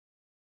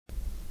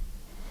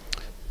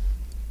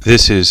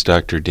This is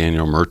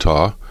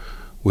DrDanielMurtagh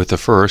with the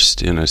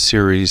first in a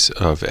series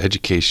of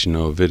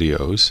educational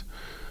videos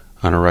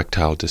on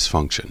erectile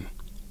dysfunction.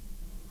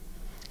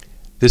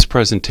 This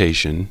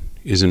presentation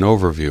is an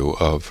overview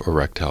of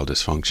erectile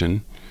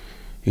dysfunction,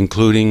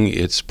 including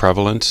its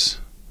prevalence,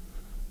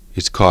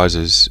 its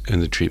causes,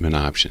 and the treatment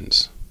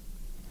options.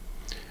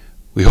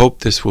 We hope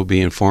this will be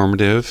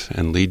informative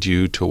and lead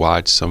you to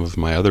watch some of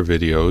my other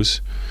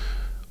videos,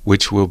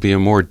 which will be a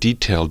more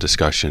detailed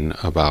discussion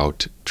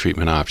about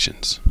treatment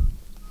options.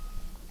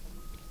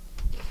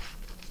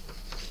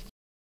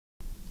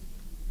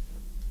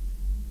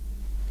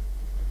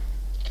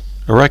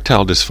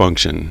 Erectile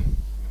dysfunction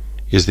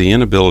is the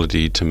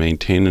inability to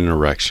maintain an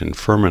erection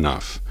firm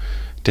enough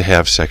to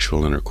have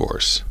sexual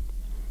intercourse.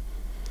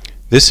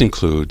 This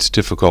includes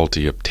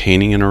difficulty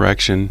obtaining an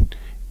erection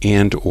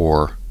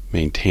and/or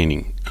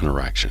maintaining an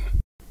erection.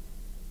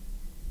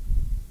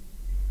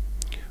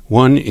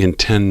 1 in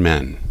 10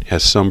 men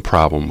has some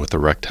problem with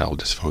erectile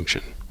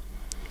dysfunction.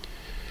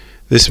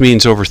 This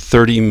means over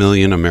 30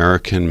 million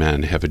American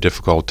men have a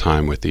difficult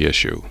time with the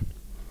issue.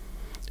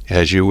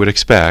 As you would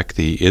expect,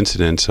 the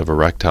incidence of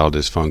erectile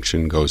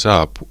dysfunction goes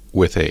up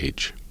with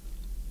age.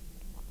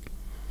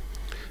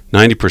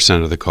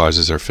 90% of the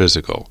causes are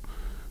physical,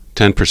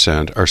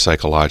 10% are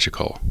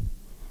psychological.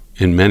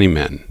 In many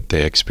men,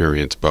 they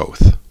experience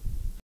both.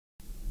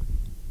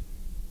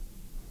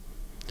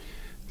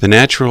 The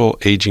natural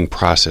aging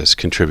process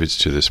contributes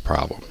to this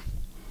problem.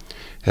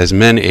 As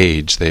men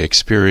age, they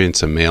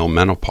experience a male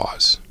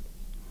menopause.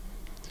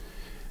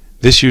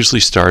 This usually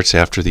starts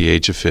after the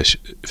age of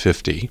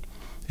 50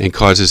 and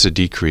causes a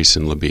decrease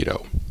in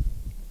libido.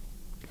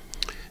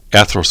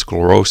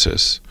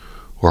 Atherosclerosis,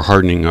 or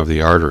hardening of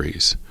the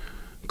arteries,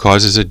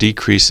 causes a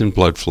decrease in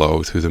blood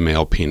flow through the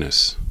male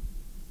penis.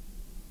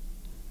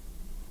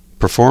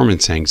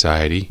 Performance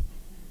anxiety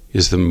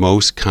is the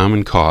most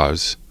common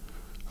cause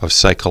of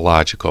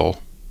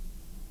psychological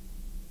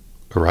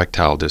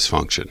erectile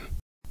dysfunction.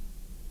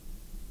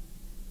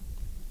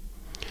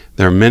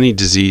 There are many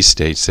disease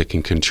states that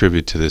can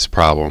contribute to this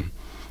problem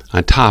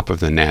on top of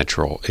the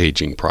natural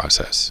aging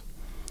process.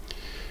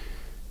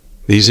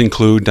 These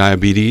include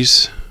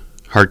diabetes,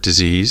 heart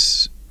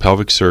disease,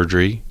 pelvic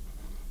surgery,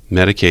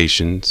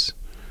 medications,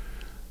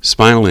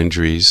 spinal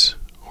injuries,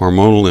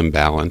 hormonal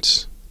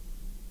imbalance.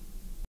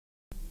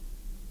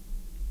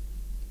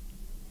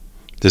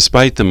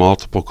 Despite the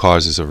multiple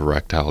causes of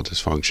erectile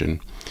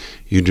dysfunction,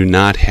 you do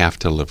not have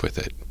to live with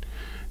it.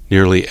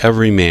 Nearly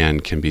every man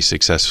can be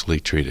successfully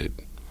treated.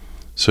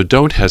 So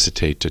don't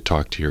hesitate to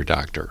talk to your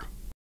doctor.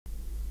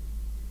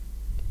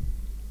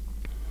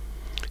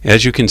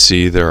 As you can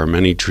see, there are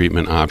many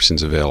treatment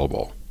options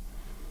available.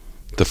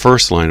 The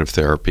first line of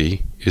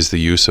therapy is the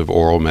use of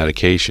oral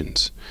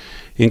medications,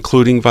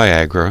 including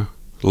Viagra,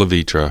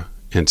 Levitra,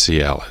 and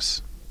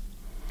Cialis.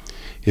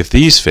 If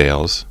these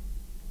fails,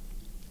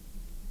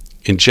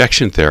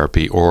 injection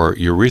therapy or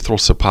urethral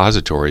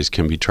suppositories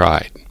can be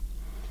tried.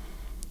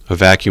 A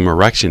vacuum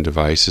erection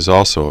device is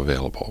also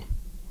available.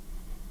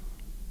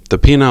 The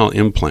penile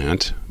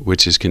implant,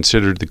 which is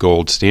considered the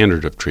gold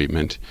standard of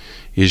treatment,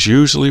 is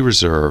usually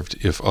reserved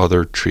if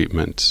other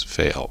treatments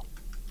fail.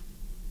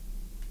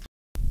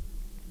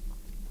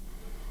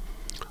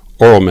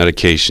 Oral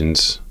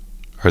medications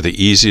are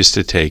the easiest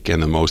to take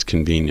and the most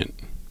convenient.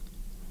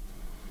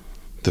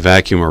 The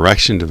vacuum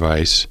erection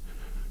device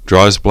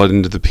draws blood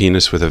into the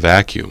penis with a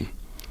vacuum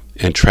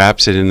and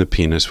traps it in the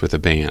penis with a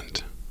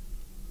band.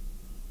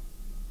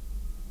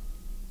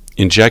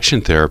 Injection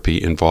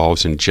therapy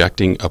involves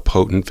injecting a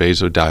potent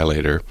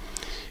vasodilator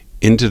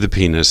into the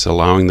penis,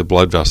 allowing the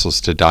blood vessels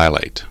to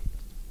dilate.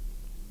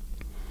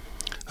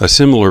 A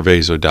similar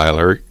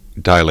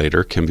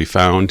vasodilator can be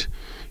found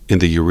in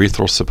the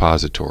urethral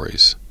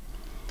suppositories.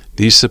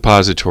 These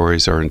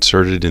suppositories are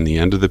inserted in the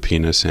end of the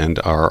penis and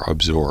are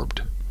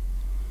absorbed.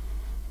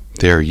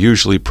 They are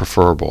usually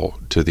preferable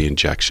to the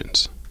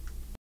injections.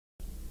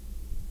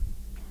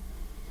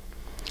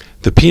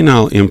 The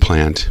penile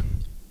implant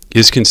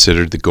is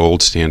considered the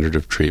gold standard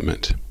of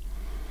treatment.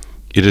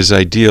 It is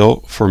ideal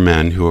for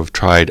men who have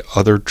tried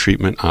other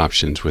treatment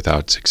options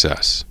without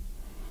success.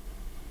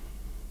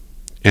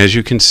 As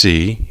you can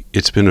see,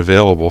 it's been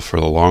available for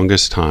the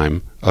longest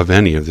time of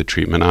any of the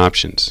treatment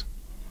options.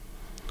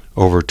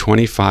 Over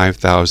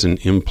 25,000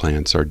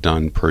 implants are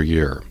done per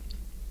year.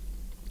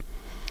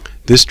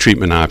 This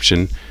treatment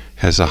option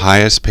has the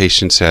highest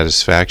patient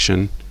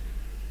satisfaction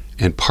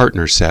and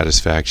partner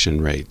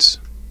satisfaction rates.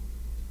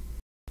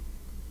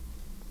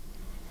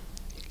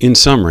 In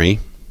summary,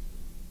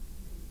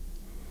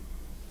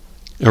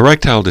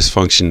 erectile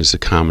dysfunction is a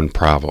common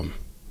problem.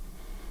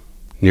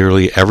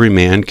 Nearly every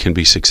man can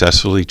be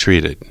successfully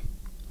treated.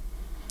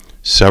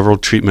 Several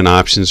treatment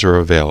options are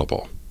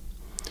available.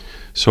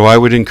 So I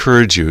would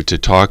encourage you to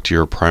talk to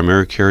your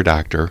primary care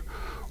doctor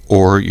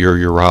or your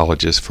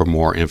urologist for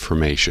more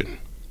information.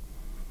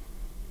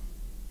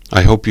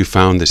 I hope you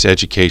found this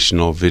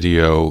educational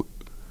video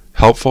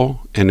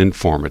helpful and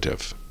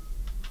informative.